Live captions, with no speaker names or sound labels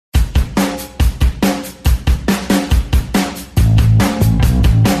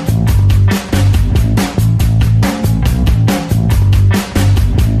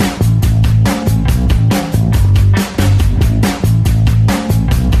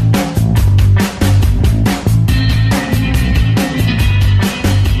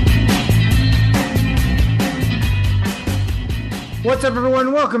What's up,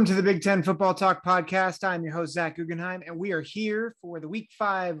 everyone? Welcome to the Big Ten Football Talk podcast. I'm your host, Zach Guggenheim, and we are here for the Week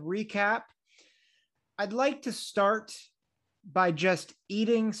 5 recap. I'd like to start by just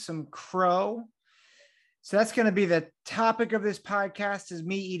eating some crow. So that's going to be the topic of this podcast, is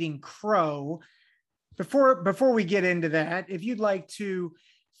me eating crow. Before we get into that, if you'd like to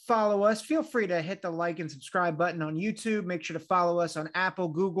follow us, feel free to hit the like and subscribe button on YouTube. Make sure to follow us on Apple,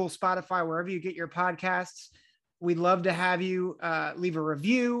 Google, Spotify, wherever you get your podcasts. We'd love to have you leave a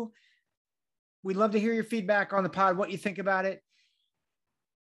review. We'd love to hear your feedback on the pod, what you think about it.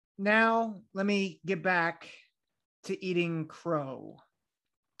 Now, let me get back to eating crow.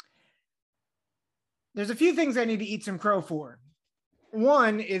 There's a few things I need to eat some crow for.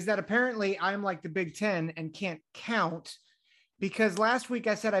 One is that apparently I'm like the Big Ten and can't count, because last week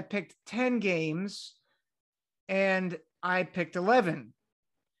I said I picked 10 games and I picked 11.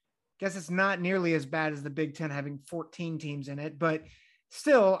 Guess it's not nearly as bad as the Big Ten having 14 teams in it, but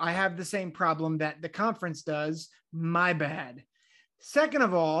still I have the same problem that the conference does. My bad. Second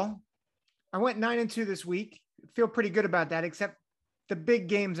of all, I went 9-2 this week. Feel pretty good about that, except the big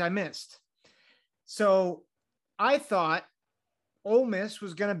games I missed. So I thought Ole Miss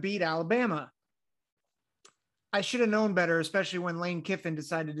was going to beat Alabama. I should have known better, especially when Lane Kiffin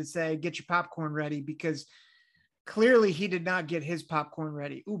decided to say, get your popcorn ready, because clearly he did not get his popcorn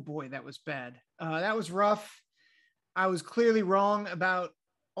ready. Oh boy, that was bad. That was rough. I was clearly wrong about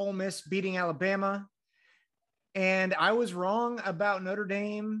Ole Miss beating Alabama. And I was wrong about Notre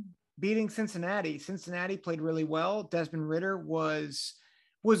Dame beating Cincinnati. Cincinnati played really well. Desmond Ridder was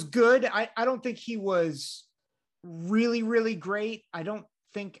good. I don't think he was really, really great. I don't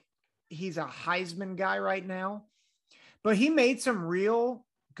think he's a Heisman guy right now, but he made some real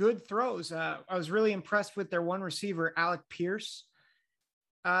good throws. I was really impressed with their one receiver, Alec Pierce.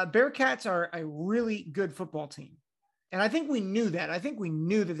 Bearcats are a really good football team. And I think we knew that. I think we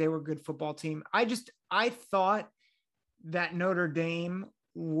knew that they were a good football team. I thought that Notre Dame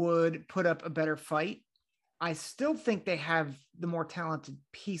would put up a better fight. I still think they have the more talented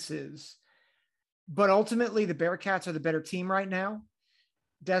pieces, but ultimately the Bearcats are the better team right now.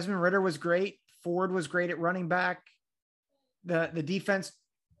 Desmond Ridder was great. Ford was great at running back. The defense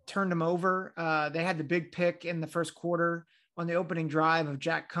turned them over. They had the big pick in the first quarter on the opening drive of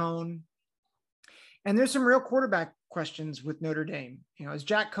Jack Cohn. And there's some real quarterback questions with Notre Dame. You know, is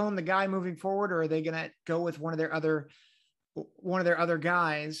Jack Cohn the guy moving forward, or are they going to go with one of their other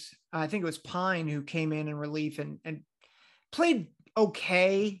guys? I think it was Pine who came in relief and played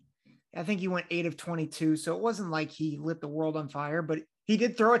okay. I think he went 8 of 22. So it wasn't like he lit the world on fire, but he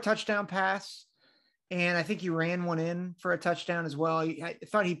did throw a touchdown pass. And I think he ran one in for a touchdown as well. I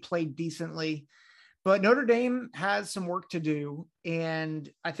thought he played decently, but Notre Dame has some work to do. And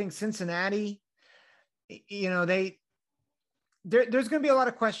I think Cincinnati, you know, there's going to be a lot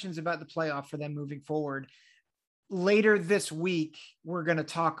of questions about the playoff for them moving forward. Later this week, we're going to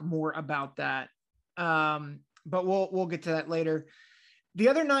talk more about that. But we'll get to that later. The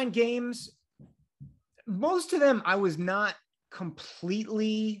other 9 games, most of them I was not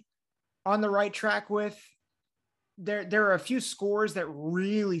completely on the right track with. There are a few scores that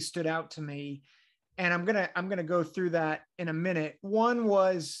really stood out to me, and I'm gonna go through that in a minute. One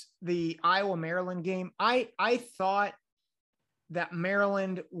was the Iowa-Maryland game. I thought that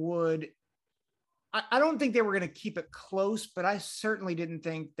Maryland would. I don't think they were going to keep it close, but I certainly didn't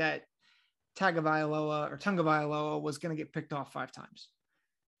think that Tagovailoa was going to get picked off 5 times.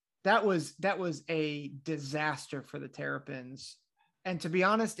 That was a disaster for the Terrapins. And to be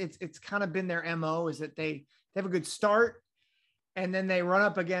honest, it's kind of been their MO, is that they have a good start and then they run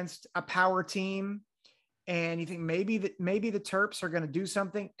up against a power team and you think maybe the Terps are going to do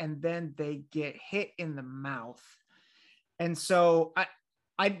something, and then they get hit in the mouth. And so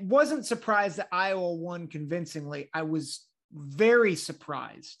I wasn't surprised that Iowa won convincingly. I was very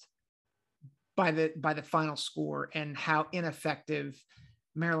surprised by the final score and how ineffective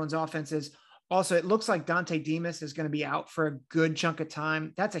Maryland's offense is. Also, it looks like Dante Demas is going to be out for a good chunk of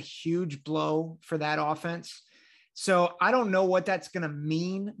time. That's a huge blow for that offense. So I don't know what that's going to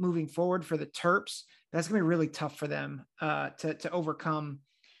mean moving forward for the Terps. That's going to be really tough for them to overcome.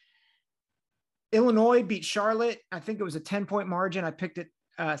 Illinois beat Charlotte. I think it was a 10-point margin. I picked it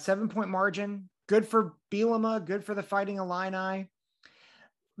 7-point margin. Good for Bielema. Good for the Fighting Illini.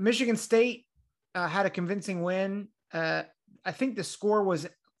 Michigan State had a convincing win. I think the score was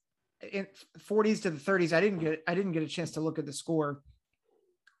in 40s to the 30s. I didn't get a chance to look at the score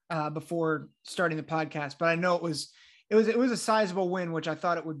before starting the podcast, but I know it was a sizable win, which I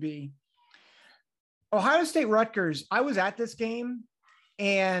thought it would be. Ohio State Rutgers. I was at this game,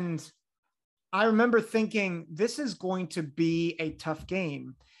 and I remember thinking this is going to be a tough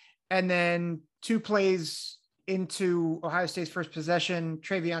game. And then 2 plays into Ohio State's first possession,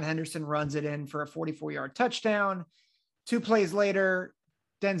 TreVeyon Henderson runs it in for a 44-yard touchdown. 2 plays later,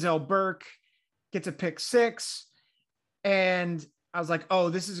 Denzel Burke gets a pick 6. And I was like, oh,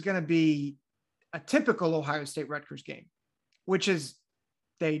 this is going to be a typical Ohio State Rutgers game, which is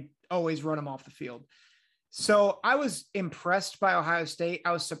they always run them off the field. So I was impressed by Ohio State.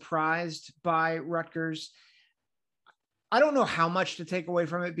 I was surprised by Rutgers. I don't know how much to take away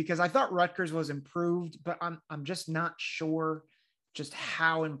from it because I thought Rutgers was improved, but I'm just not sure just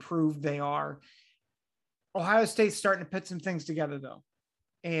how improved they are. Ohio State's starting to put some things together though.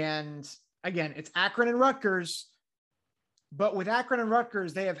 And again, it's Akron and Rutgers, but with Akron and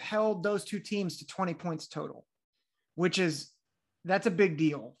Rutgers, they have held those 2 teams to 20 points total, that's a big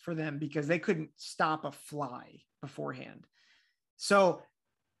deal for them because they couldn't stop a fly beforehand. So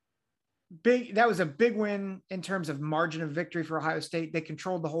that was a big win in terms of margin of victory for Ohio State. They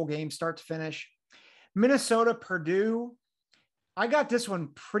controlled the whole game, start to finish. Minnesota, Purdue. I got this one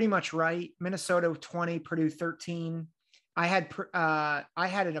pretty much right. Minnesota 20, Purdue 13. I had it a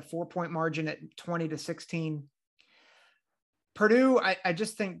 4-point margin at 20-16. Purdue, I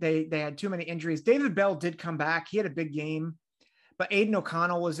just think they had too many injuries. David Bell did come back. He had a big game, but Aiden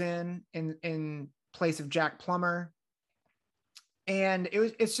O'Connell was in place of Jack Plummer. And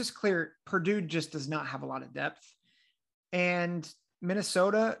it's just clear Purdue just does not have a lot of depth. And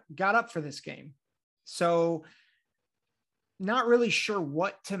Minnesota got up for this game. So not really sure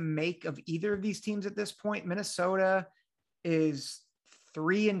what to make of either of these teams at this point. Minnesota is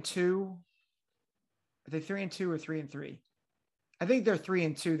 3-2. Are they 3-2 or 3-3? I think they're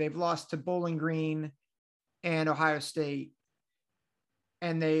 3-2. They've lost to Bowling Green and Ohio State.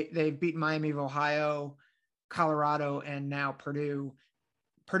 And they beat Miami of Ohio, Colorado, and now Purdue.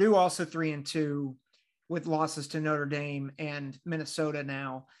 Purdue also 3-2 with losses to Notre Dame and Minnesota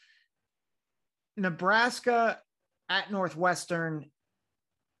now. Nebraska at Northwestern,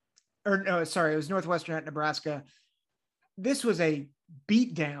 it was Northwestern at Nebraska. This was a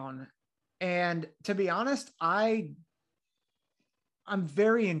beatdown. And to be honest, I'm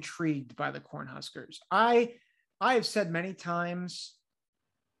very intrigued by the Cornhuskers. I have said many times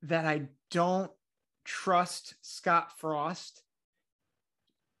that I don't trust Scott Frost,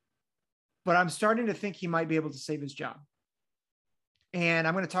 but I'm starting to think he might be able to save his job. And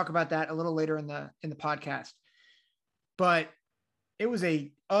I'm going to talk about that a little later in the podcast. But it was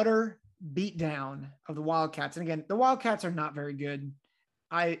a utter beatdown of the Wildcats. And again, the Wildcats are not very good.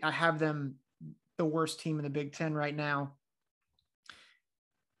 I have them the worst team in the Big Ten right now.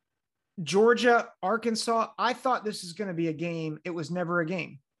 Georgia, Arkansas, I thought this was going to be a game. It was never a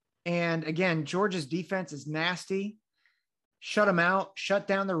game. And again, Georgia's defense is nasty. Shut them out, shut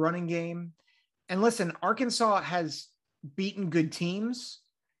down the running game. And listen, Arkansas has beaten good teams.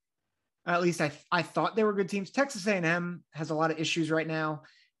 At least I thought they were good teams. Texas A&M has a lot of issues right now.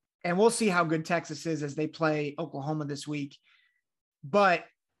 And we'll see how good Texas is as they play Oklahoma this week. But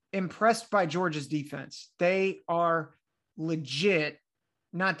impressed by Georgia's defense. They are legit.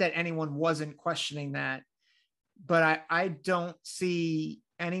 Not that anyone wasn't questioning that, but I don't see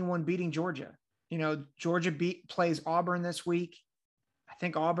anyone beating Georgia. You know, Georgia plays Auburn this week. I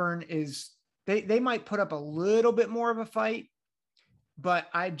think Auburn they might put up a little bit more of a fight, but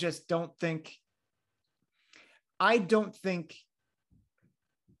I just don't think anyone's going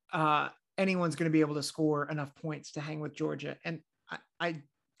to be able to score enough points to hang with Georgia. And I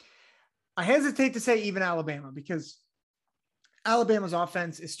hesitate to say even Alabama, because Alabama's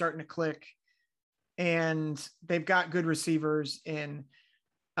offense is starting to click and they've got good receivers in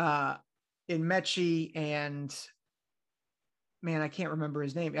Mechie and man, I can't remember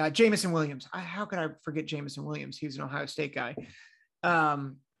his name. Jameson Williams. How could I forget Jameson Williams? He was an Ohio State guy.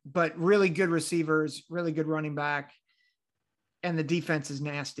 But really good receivers, really good running back. And the defense is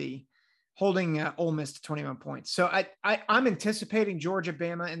nasty, holding Ole Miss to 21 points. So I'm anticipating Georgia,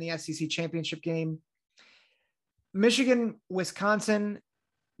 Bama in the SEC championship game. Michigan, Wisconsin,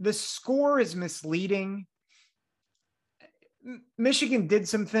 the score is misleading. Michigan did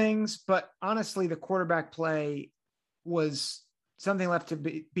some things, but honestly, the quarterback play was something left to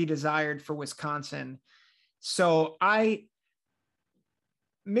be desired for Wisconsin. So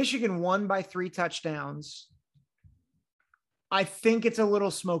Michigan won by 3 touchdowns. I think it's a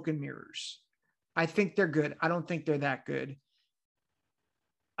little smoke and mirrors. I think they're good. I don't think they're that good.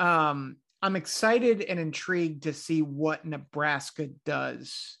 I'm excited and intrigued to see what Nebraska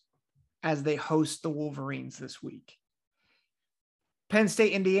does as they host the Wolverines this week. Penn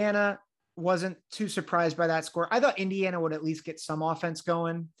State, Indiana, wasn't too surprised by that score. I thought Indiana would at least get some offense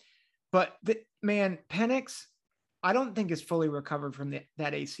going, But man, Penix, I don't think is fully recovered from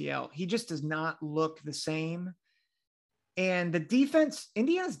that ACL. He just does not look the same. And the defense,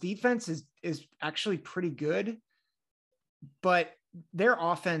 Indiana's defense is actually pretty good, but their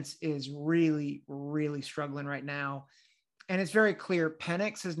offense is really, really struggling right now. And it's very clear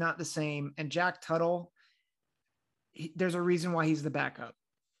Penix is not the same. And Jack Tuttle, there's a reason why he's the backup.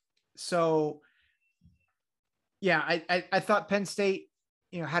 So, yeah, I thought Penn State,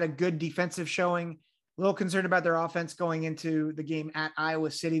 had a good defensive showing. A little concerned about their offense going into the game at Iowa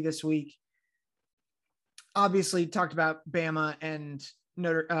City this week. Obviously, talked about Bama and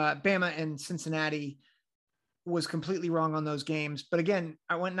Cincinnati. Was completely wrong on those games. But again,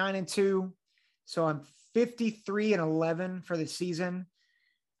 I went 9-2. So I'm 53-11 for the season.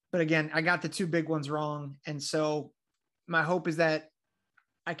 But again, I got the two big ones wrong. And so my hope is that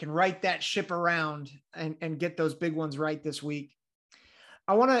I can right that ship around and get those big ones right this week.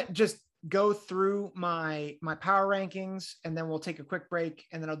 I want to just go through my power rankings, and then we'll take a quick break,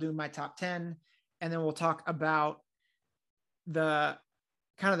 and then I'll do my top 10. And then we'll talk about the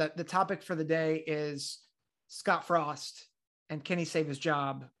topic for the day is Scott Frost and can he save his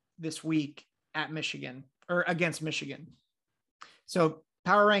job this week at Michigan or against Michigan? So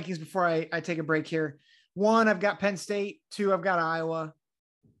power rankings before I take a break here. 1, I've got Penn State. 2, I've got Iowa.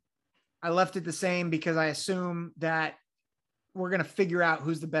 I left it the same because I assume that we're going to figure out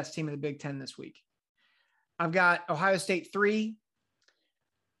who's the best team in the Big Ten this week. I've got Ohio State 3.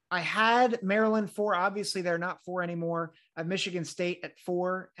 I had Maryland 4. Obviously, they're not 4 anymore. I have Michigan State at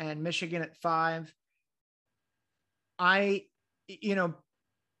 4 and Michigan at 5.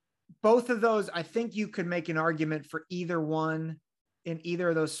 Both of those, I think you could make an argument for either one in either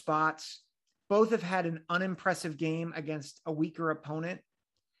of those spots. Both have had an unimpressive game against a weaker opponent.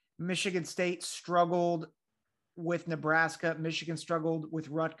 Michigan State struggled with Nebraska. Michigan struggled with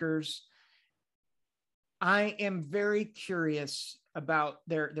Rutgers. I am very curious about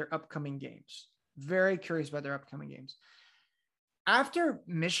their upcoming games. Very curious about their upcoming games. After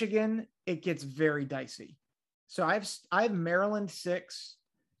Michigan, it gets very dicey. So I have Maryland 6,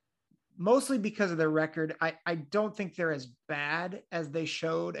 mostly because of their record. I don't think they're as bad as they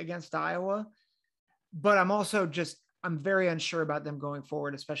showed against Iowa, but I'm very unsure about them going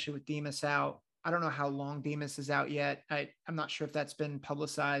forward, especially with Demas out. I don't know how long Demas is out yet. I'm not sure if that's been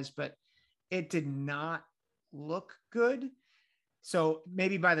publicized, but it did not look good. So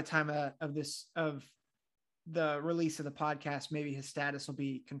maybe by the time of the release of the podcast, maybe his status will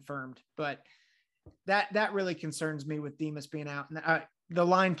be confirmed, but that really concerns me with Demas being out. And the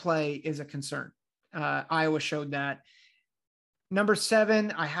line play is a concern. Iowa showed that. Number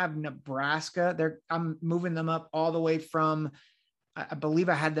 7, I have Nebraska. I'm moving them up all the way from, I believe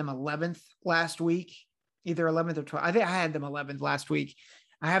I had them 11th last week, either 11th or 12th. I think I had them 11th last week.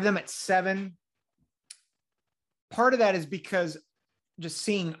 I have them at 7. Part of that is because just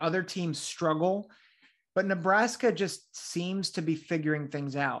seeing other teams struggle, but Nebraska just seems to be figuring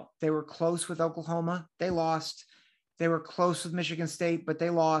things out. They were close with Oklahoma. They lost. They were close with Michigan State, but they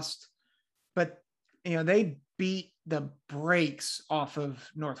lost. But, they beat the brakes off of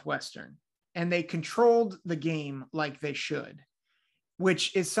Northwestern, and they controlled the game like they should,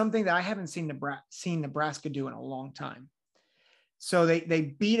 which is something that I haven't seen Nebraska do in a long time. So they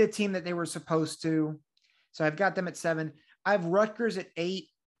beat a team that they were supposed to. So I've got them at 7. I have Rutgers at 8.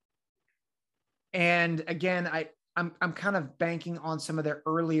 And again, I'm kind of banking on some of their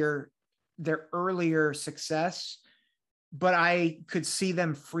earlier success, but I could see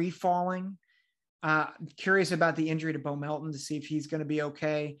them free falling. Curious about the injury to Bo Melton to see if he's going to be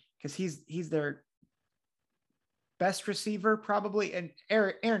okay, because he's their best receiver probably, and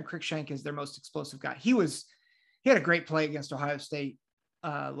Aaron Cruikshank is their most explosive guy. He had a great play against Ohio State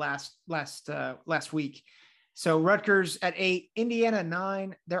last week. So Rutgers at 8, Indiana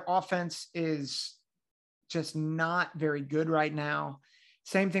 9. Their offense is just not very good right now.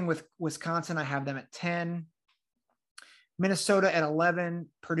 Same thing with Wisconsin. I have them at 10. Minnesota at 11.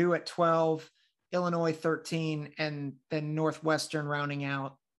 Purdue at 12. Illinois 13. And then Northwestern rounding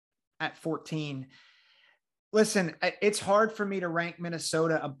out at 14. Listen, it's hard for me to rank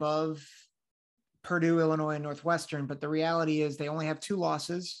Minnesota above Purdue, Illinois, and Northwestern, but the reality is they only have 2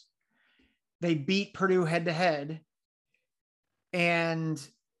 losses. They beat Purdue head to head. And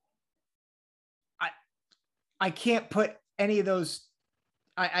I can't put any of those.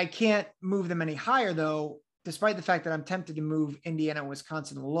 I can't move them any higher, though, despite the fact that I'm tempted to move Indiana and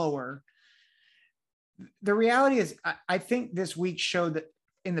Wisconsin lower. The reality is, I think this week showed that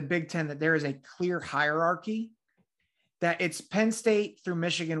in the Big Ten that there is a clear hierarchy, that it's Penn State through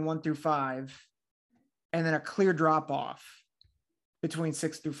Michigan 1 through 5, and then a clear drop off. between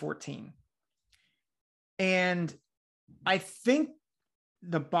 6 through 14. And I think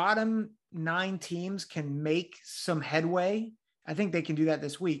the bottom 9 teams can make some headway. I think they can do that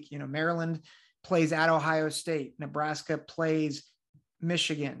this week. Maryland plays at Ohio State. Nebraska plays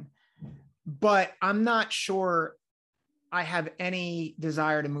Michigan. But I'm not sure I have any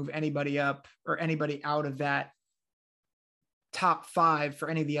desire to move anybody up or anybody out of that top 5 for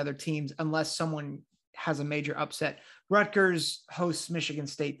any of the other teams unless someone has a major upset. Rutgers hosts Michigan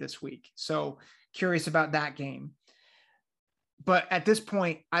State this week. So curious about that game. But at this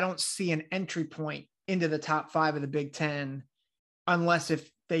point, I don't see an entry point into the top 5 of the Big Ten unless if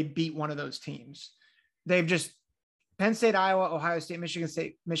they beat one of those teams. They've just Penn State, Iowa, Ohio State,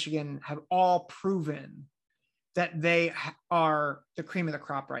 Michigan have all proven that they are the cream of the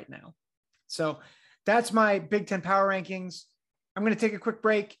crop right now. So that's my Big Ten power rankings. I'm going to take a quick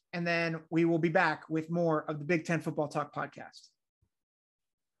break, and then we will be back with more of the Big Ten Football Talk podcast.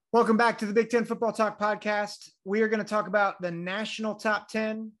 Welcome back to the Big Ten Football Talk podcast. We are going to talk about the national top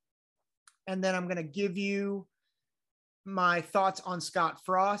 10, and then I'm going to give you my thoughts on Scott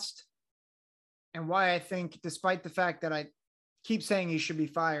Frost and why I think, despite the fact that I keep saying he should be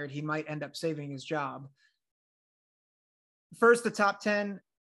fired, he might end up saving his job. First, the top 10.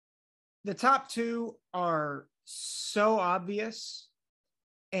 The top 2 are so obvious.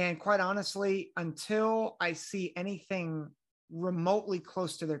 And quite honestly, until I see anything remotely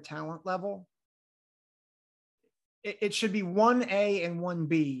close to their talent level, it should be 1A and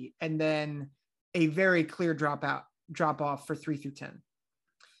 1B, and then a very clear drop off for 3 through 10.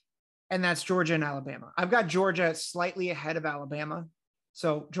 And that's Georgia and Alabama. I've got Georgia slightly ahead of Alabama.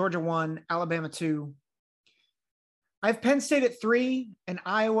 So Georgia 1, Alabama 2. I have Penn State at 3 and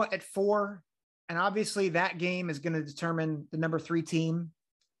Iowa at 4. And obviously that game is going to determine the number 3 team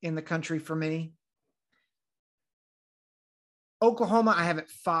in the country for me. Oklahoma, I have at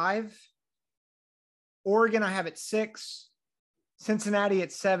 5. Oregon, I have at 6. Cincinnati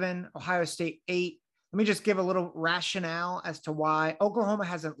at 7. Ohio State 8. Let me just give a little rationale as to why Oklahoma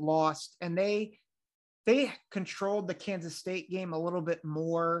hasn't lost, and they controlled the Kansas State game a little bit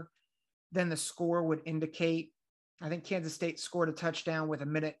more than the score would indicate. I think Kansas State scored a touchdown with a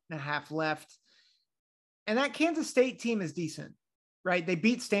minute and a half left. And that Kansas State team is decent, right? They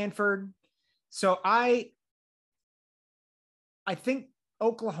beat Stanford. So I think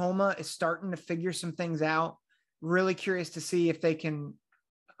Oklahoma is starting to figure some things out. Really curious to see if they can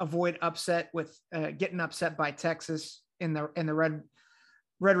avoid upset with getting upset by Texas in the Red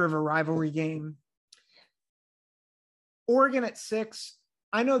River rivalry game. Oregon at 6.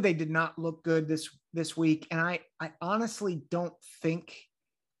 I know they did not look good this week, and I honestly don't think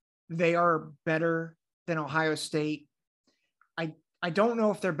they are better than Ohio State. I don't know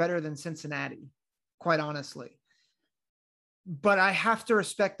if they're better than Cincinnati, quite honestly. But I have to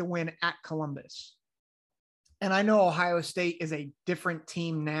respect the win at Columbus. And I know Ohio State is a different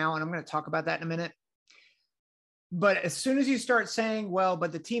team now, and I'm going to talk about that in a minute. But as soon as you start saying, well,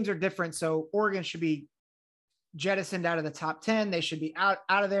 but the teams are different, so Oregon should be jettisoned out of the top 10, they should be out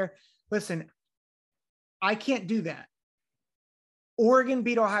of there. Listen, I can't do that. Oregon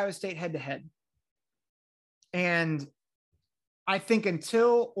beat Ohio State head-to-head. And I think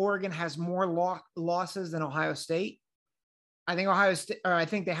until Oregon has more losses than Ohio State, I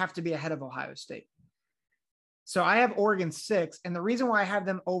think they have to be ahead of Ohio State. So I have Oregon 6. And the reason why I have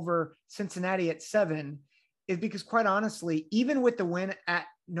them over Cincinnati at 7 is because, quite honestly, even with the win at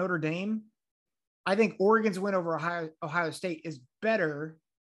Notre Dame, I think Oregon's win over Ohio State is better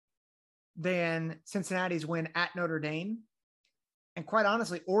than Cincinnati's win at Notre Dame. And quite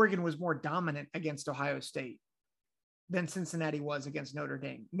honestly, Oregon was more dominant against Ohio State than Cincinnati was against Notre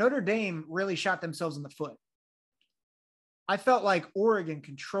Dame. Notre Dame really shot themselves in the foot. I felt like Oregon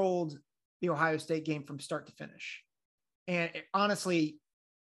controlled the Ohio State game from start to finish. And honestly,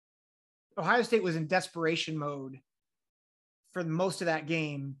 Ohio State was in desperation mode for most of that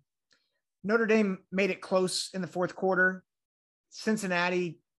game. Notre Dame made it close in the fourth quarter.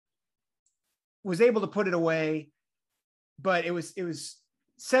 Cincinnati was able to put it away, but it was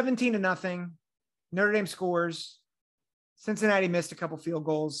 17-0. Notre Dame scores. Cincinnati missed a couple field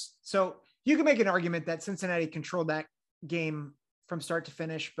goals. So you can make an argument that Cincinnati controlled that game from start to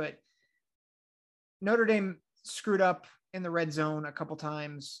finish, but Notre Dame screwed up in the red zone a couple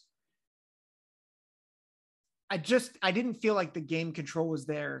times. I didn't feel like the game control was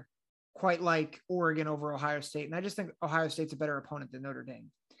there quite like Oregon over Ohio State. And I just think Ohio State's a better opponent than Notre Dame.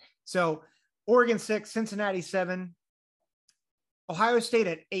 So Oregon 6, Cincinnati 7, Ohio State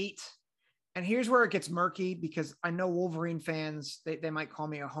at 8. And here's where it gets murky because I know Wolverine fans, they might call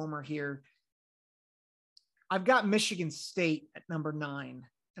me a homer here. I've got Michigan State at number 9,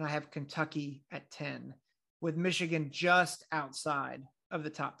 and I have Kentucky at 10, with Michigan just outside of the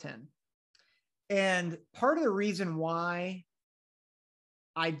top 10. And part of the reason why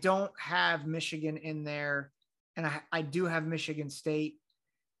I don't have Michigan in there, and I do have Michigan State,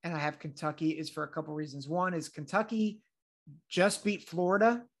 and I have Kentucky, is for a couple reasons. One is Kentucky just beat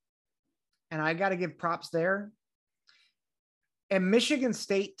Florida, and I got to give props there. And Michigan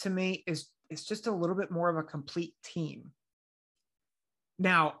State, to me, is just a little bit more of a complete team.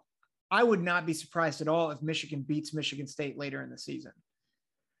 Now, I would not be surprised at all if Michigan beats Michigan State later in the season.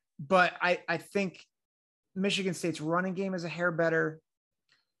 But I think Michigan State's running game is a hair better.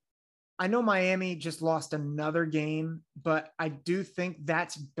 I know Miami just lost another game, but I do think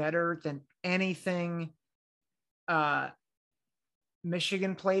that's better than anything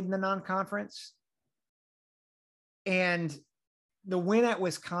Michigan played in the non-conference. And the win at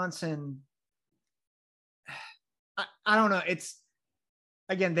Wisconsin, I don't know. It's,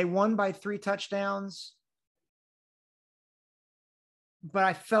 again, they won by 3 touchdowns, but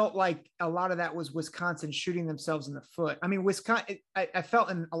I felt like a lot of that was Wisconsin shooting themselves in the foot. I mean, Wisconsin, I felt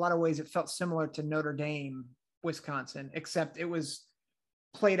in a lot of ways, it felt similar to Notre Dame, Wisconsin, except it was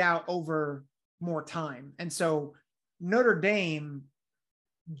played out over more time. And so Notre Dame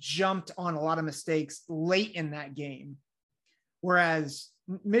jumped on a lot of mistakes late in that game, whereas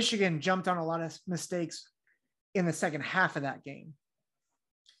Michigan jumped on a lot of mistakes in the second half of that game.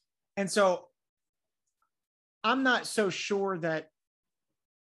 And so I'm not so sure that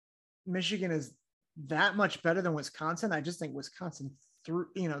Michigan is that much better than Wisconsin. I just think Wisconsin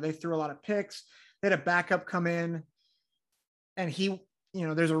they threw a lot of picks. They had a backup come in, and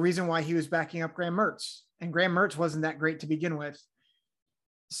there's a reason why he was backing up Graham Mertz, and Graham Mertz wasn't that great to begin with.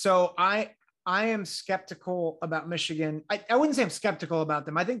 So I am skeptical about Michigan. I wouldn't say I'm skeptical about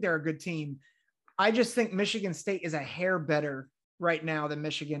them. I think they're a good team. I just think Michigan State is a hair better right now than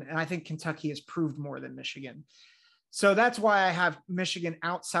Michigan. And I think Kentucky has proved more than Michigan. So that's why I have Michigan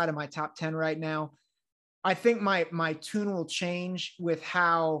outside of my top 10 right now. I think my tune will change with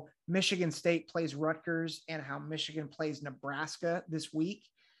how Michigan State plays Rutgers and how Michigan plays Nebraska this week,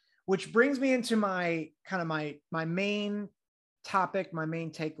 which brings me into my main topic, my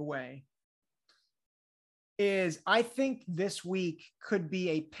main takeaway is I think this week could be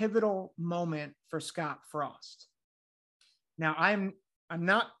a pivotal moment for Scott Frost. Now, I'm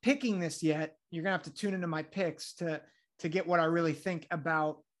not picking this yet. You're going to have to tune into my picks to get what I really think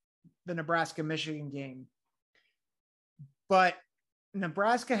about the Nebraska-Michigan game. But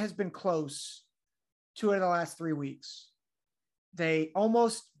Nebraska has been close 2 of the last 3 weeks. They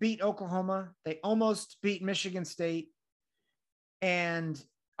almost beat Oklahoma. They almost beat Michigan State. And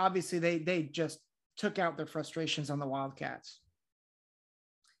obviously they just took out their frustrations on the Wildcats.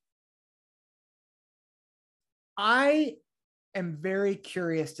 I am very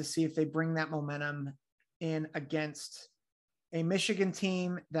curious to see if they bring that momentum in against a Michigan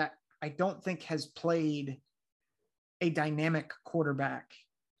team that I don't think has played a dynamic quarterback.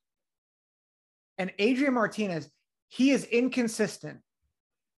 And Adrian Martinez, he is inconsistent,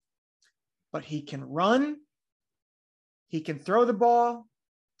 but he can run. He can throw the ball.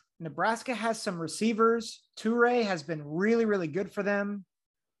 Nebraska has some receivers. Toure has been really, really good for them.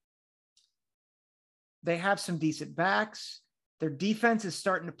 They have some decent backs. Their defense is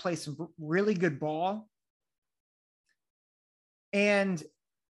starting to play some really good ball. And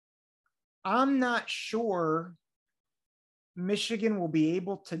I'm not sure Michigan will be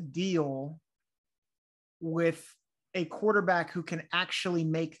able to deal with a quarterback who can actually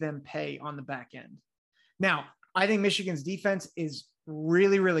make them pay on the back end. Now, I think Michigan's defense is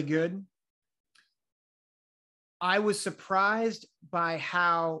really, really good. I was surprised by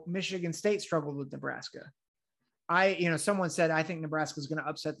how Michigan State struggled with Nebraska. Someone said, I think Nebraska is going to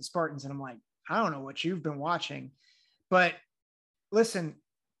upset the Spartans. And I'm like, I don't know what you've been watching, but listen,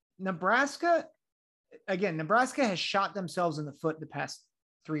 Nebraska has shot themselves in the foot the past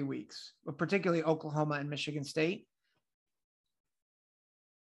 3 weeks, but particularly Oklahoma and Michigan State.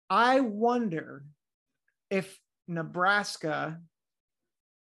 I wonder if Nebraska,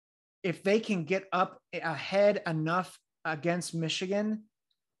 if they can get up ahead enough against Michigan,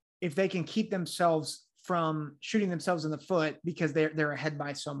 if they can keep themselves from shooting themselves in the foot because they're ahead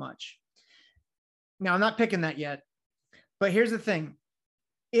by so much. Now, I'm not picking that yet, but here's the thing.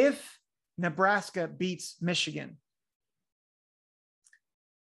 If Nebraska beats Michigan,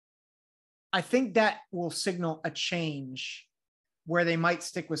 I think that will signal a change where they might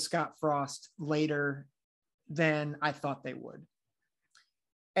stick with Scott Frost later than I thought they would.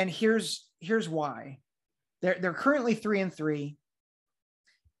 And here's why. They're currently 3-3.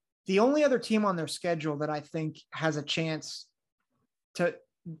 The only other team on their schedule that I think has a chance to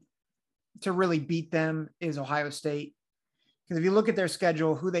really beat them is Ohio State. Because if you look at their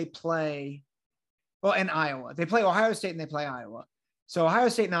schedule, who they play, well, and Iowa. They play Ohio State and they play Iowa. So Ohio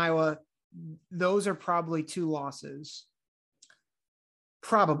State and Iowa, those are probably 2 losses.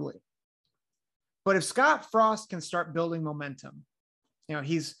 Probably. But if Scott Frost can start building momentum,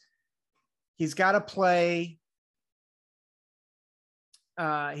 he's got to play.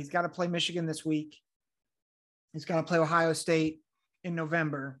 He's got to play Michigan this week. He's got to play Ohio State in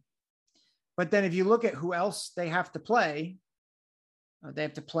November. But then if you look at who else they have to play, they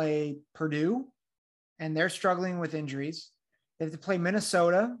have to play Purdue, and they're struggling with injuries. They have to play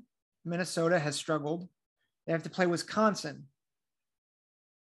Minnesota. Minnesota has struggled. They have to play Wisconsin.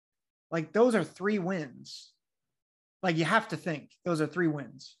 Like, those are 3 wins. Like, you have to think those are 3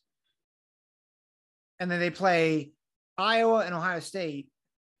 wins. And then they play Iowa and Ohio State,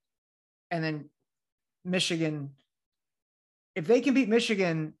 and then Michigan. If they can beat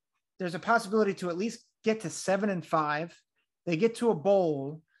Michigan, there's a possibility to at least get to 7-5. They get to a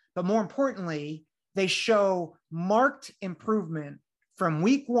bowl, but more importantly, they show marked improvement from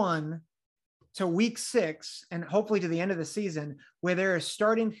week 1 to week 6, and hopefully to the end of the season, where they're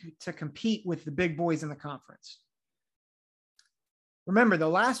starting to compete with the big boys in the conference. Remember, the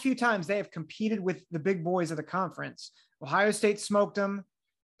last few times they have competed with the big boys of the conference, Ohio State smoked them.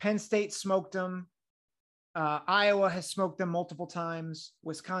 Penn State smoked them. Iowa has smoked them multiple times.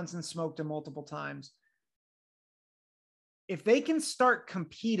 Wisconsin smoked them multiple times. If they can start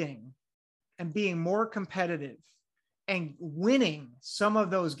competing and being more competitive and winning some of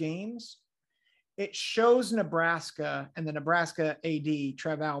those games, it shows Nebraska and the Nebraska AD,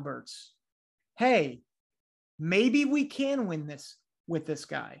 Trev Alberts, hey, maybe we can win this with this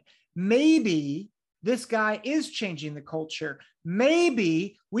guy. Maybe this guy is changing the culture.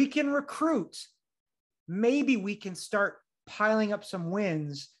 Maybe we can recruit. Maybe we can start piling up some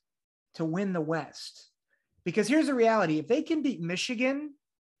wins to win the West. Because here's the reality. If they can beat Michigan,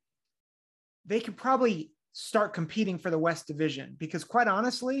 they could probably start competing for the West Division. Because quite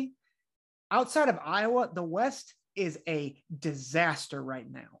honestly, outside of Iowa, the West is a disaster right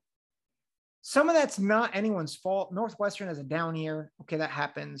now. Some of that's not anyone's fault. Northwestern has a down year. Okay, that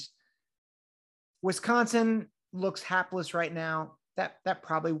happens. Wisconsin looks hapless right now. That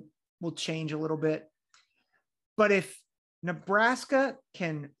probably will change a little bit. But if Nebraska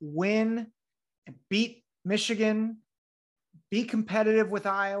can win and beat Michigan, be competitive with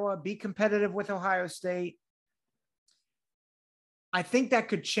Iowa, be competitive with Ohio State, I think that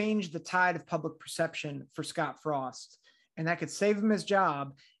could change the tide of public perception for Scott Frost, and that could save him his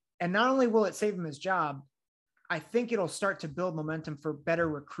job. And not only will it save him his job, I think it'll start to build momentum for better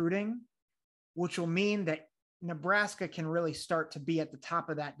recruiting, which will mean that Nebraska can really start to be at the top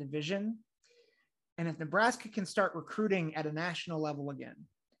of that division. And if Nebraska can start recruiting at a national level again,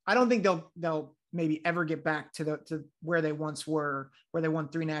 I don't think they'll maybe ever get back to where they once were, where they won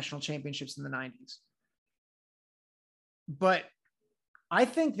 3 national championships in the 90s. But I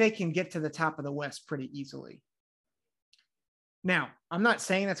think they can get to the top of the West pretty easily. Now, I'm not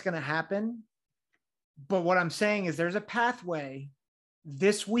saying that's going to happen, but what I'm saying is there's a pathway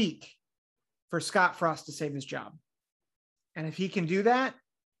this week for Scott Frost to save his job. And if he can do that,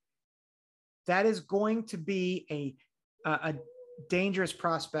 that is going to be a dangerous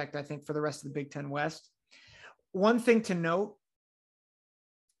prospect, I think, for the rest of the Big Ten West. One thing to note,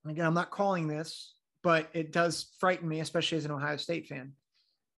 again, I'm not calling this, but it does frighten me, especially as an Ohio State fan.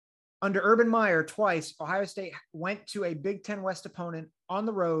 Under Urban Meyer, twice, Ohio State went to a Big Ten West opponent on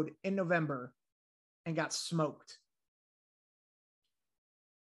the road in November and got smoked.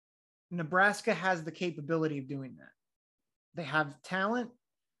 Nebraska has the capability of doing that. They have talent.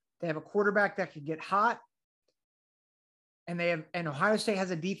 They have a quarterback that could get hot. And Ohio State has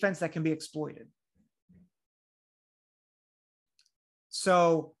a defense that can be exploited.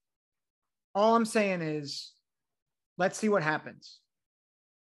 So all I'm saying is, let's see what happens.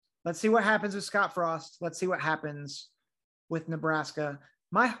 Let's see what happens with Scott Frost. Let's see what happens with Nebraska.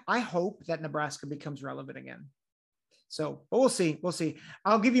 I hope that Nebraska becomes relevant again. So, but we'll see. We'll see.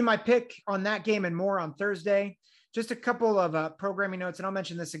 I'll give you my pick on that game and more on Thursday. Just a couple of programming notes, and I'll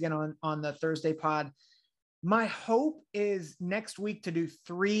mention this again on the Thursday pod. My hope is next week to do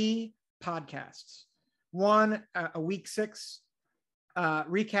 3 podcasts. One, a week 6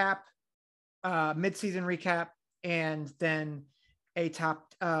 recap, midseason recap, and then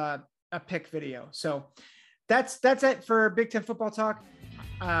a pick video. So that's it for Big Ten Football Talk.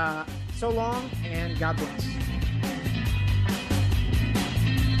 So long, and God bless.